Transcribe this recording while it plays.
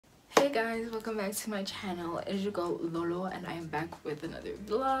Hey guys, welcome back to my channel. It's your girl Lolo and I am back with another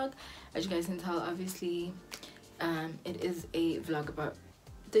vlog. As you guys can tell, obviously it is a vlog about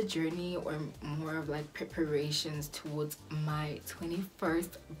the journey, or more of like preparations towards my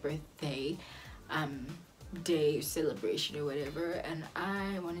 21st birthday day celebration or whatever, and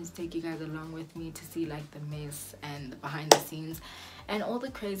I wanted to take you guys along with me to see like the mess and the behind the scenes and all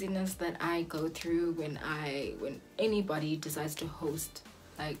the craziness that I go through when anybody decides to host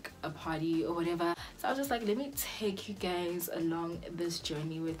like a party or whatever. So I was just like, let me take you guys along this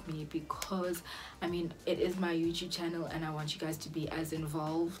journey with me, because I mean, it is my YouTube channel and I want you guys to be as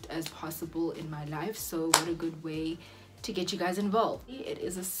involved as possible in my life. So what a good way to get you guys involved. It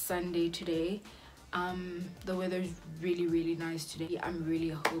is a Sunday today. The weather is really nice today. I'm really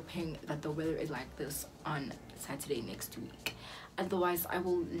hoping that the weather is like this on Saturday next week, otherwise I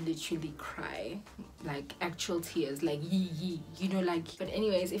will literally cry, like actual tears, like you know, like. But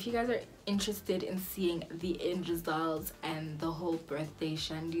anyways, if you guys are interested in seeing the end results and the whole birthday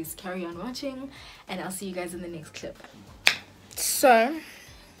shandies, carry on watching and I'll see you guys in the next clip. So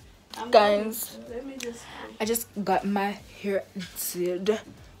guys, I just got my hair did,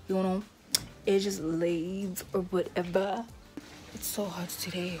 you know, it just laid or whatever. It's so hot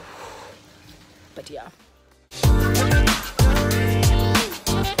today, but yeah.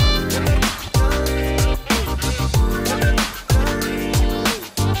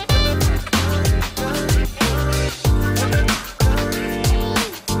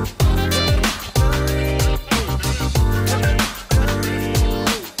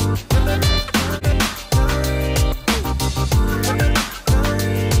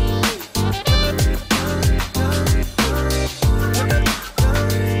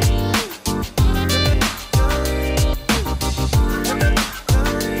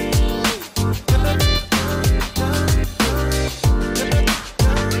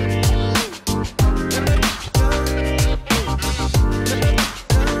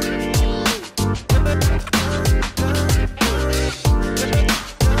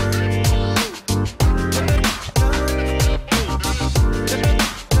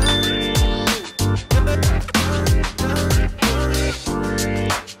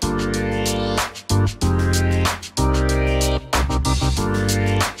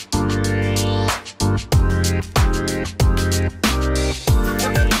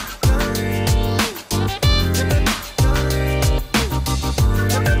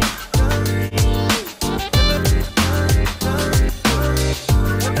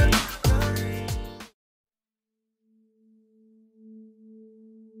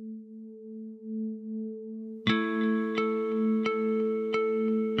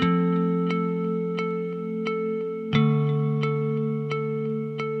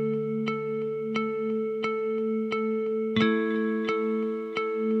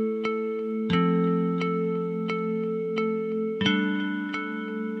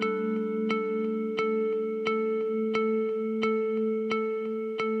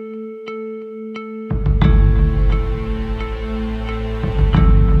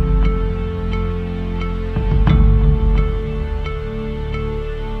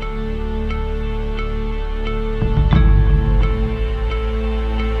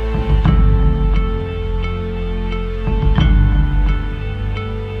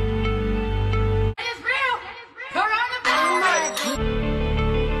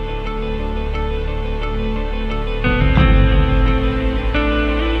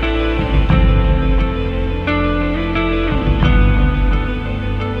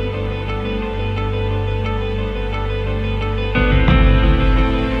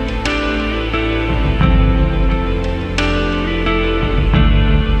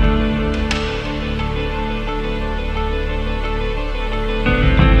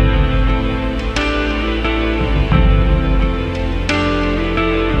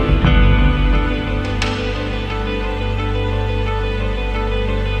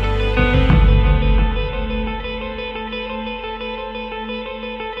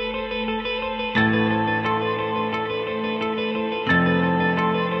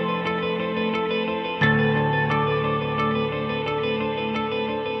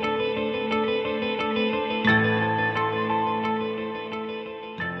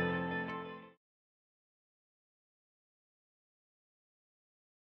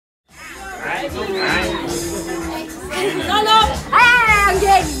 Lolo! Ah,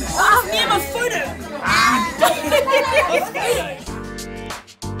 again! Lass mir mal Foto!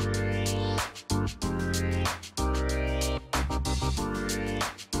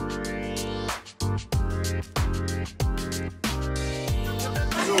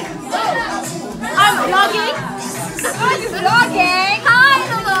 I'm vlogging. I'm vlogging. Hi,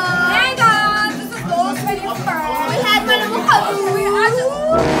 Lolo.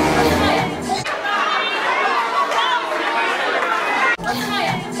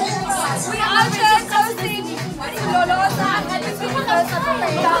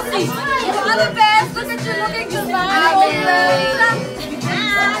 all the best. Look at you looking divine.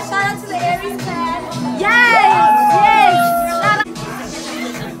 Shout out to the Aries clan. Yes, yes. Shout out.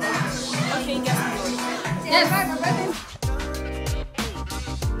 Yes.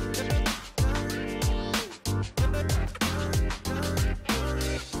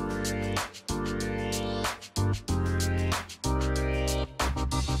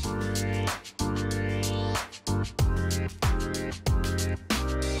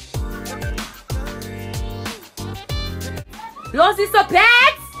 LOLO Sebati!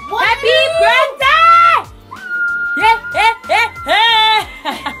 Happy birthday! Yeah, yeah, yeah,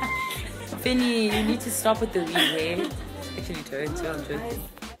 yeah. Finny, you need to stop with the wee. Actually, don't. I'm joking.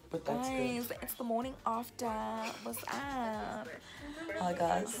 But that's Guys, it's the morning after. What's up? Hi,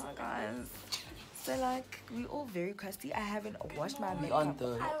 guys. Hi guys. So like we all very crusty. I haven't washed my makeup. On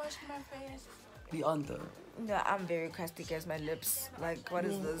the. I washed my face. We on the. No, I'm very crusty, guys. My lips. Like, what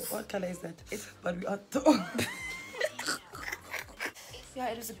is this? What color is that? But we on the. Yeah,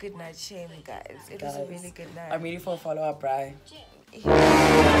 it was a good night, shame, guys. It was a really good night. I'm ready for a follow-up, Bri.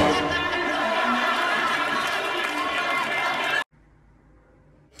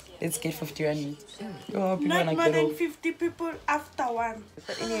 Let's get 50 rand. Oh, Not more than 50 people after one.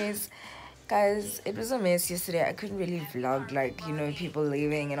 But anyways, guys, it was a mess yesterday. I couldn't really vlog, like, you know, people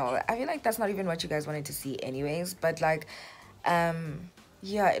leaving and all that. I feel like that's not even what you guys wanted to see anyways. But like,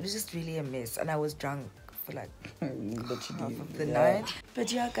 yeah, it was just really a mess. And I was drunk for like half of the night.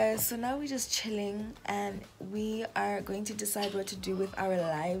 But yeah, guys, so now we're just chilling and we are going to decide what to do with our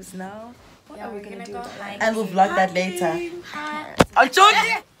lives now. What are we gonna do? And we'll vlog that later. I'll show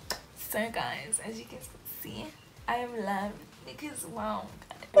you. So guys, as you can see, I am live because wow.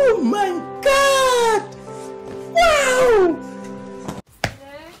 Oh my god! Wow!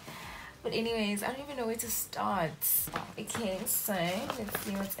 But anyways, I don't even know where to start. Okay, so let's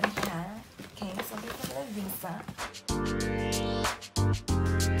see what's in here. Okay, so we have a visa.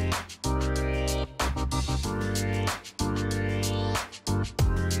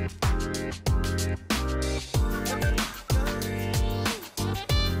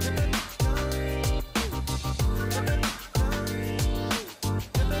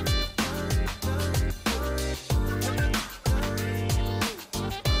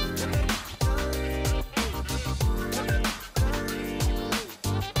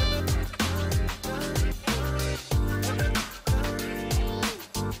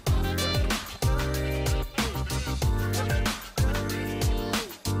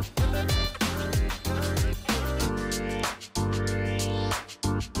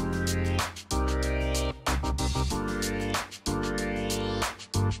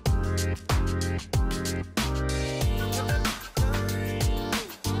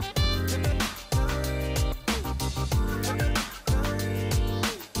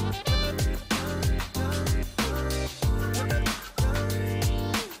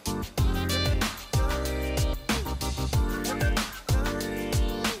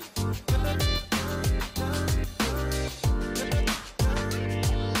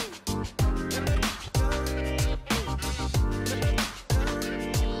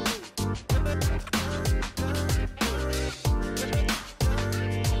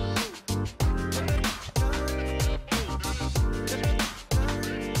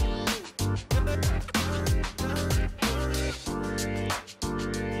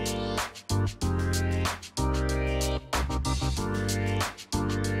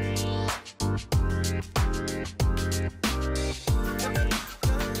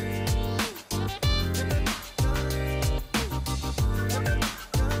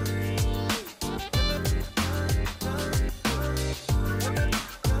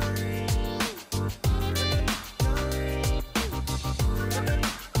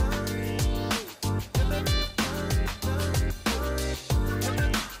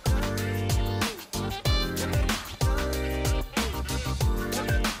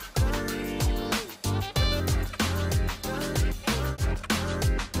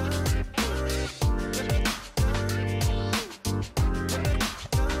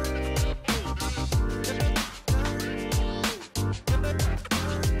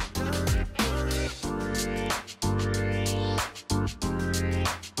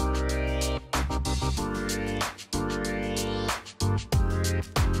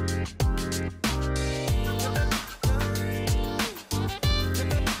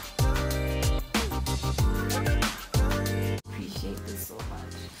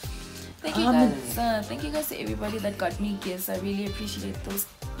 Thank you guys. Thank you guys to everybody that got me gifts. I really appreciate those.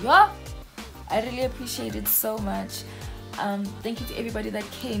 Yeah, I really appreciate it so much. Thank you to everybody that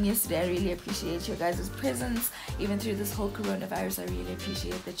came yesterday. I really appreciate your guys' presence. Even through this whole coronavirus, I really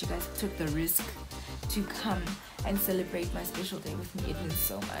appreciate that you guys took the risk to come and celebrate my special day with me. It means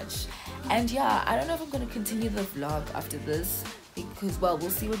so much. And yeah, I don't know if I'm going to continue the vlog after this because, well,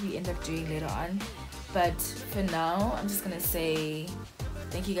 we'll see what we end up doing later on. But for now, I'm just going to say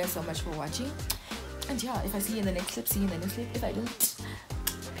thank you guys so much for watching. And yeah, if I see you in the next clip, see you in the next clip. If I don't,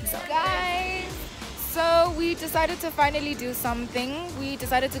 peace out. Guys, so we decided to finally do something. We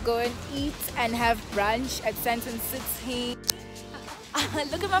decided to go and eat and have brunch at Santon City.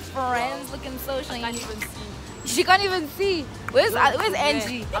 Look at my friends looking so shiny. I can't even see. She can't even see. Where's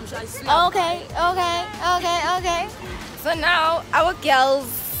Angie? I'm sure I see. Okay. So now our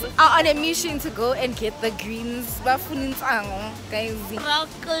girls are on a mission to go and get the greens. Broccoli.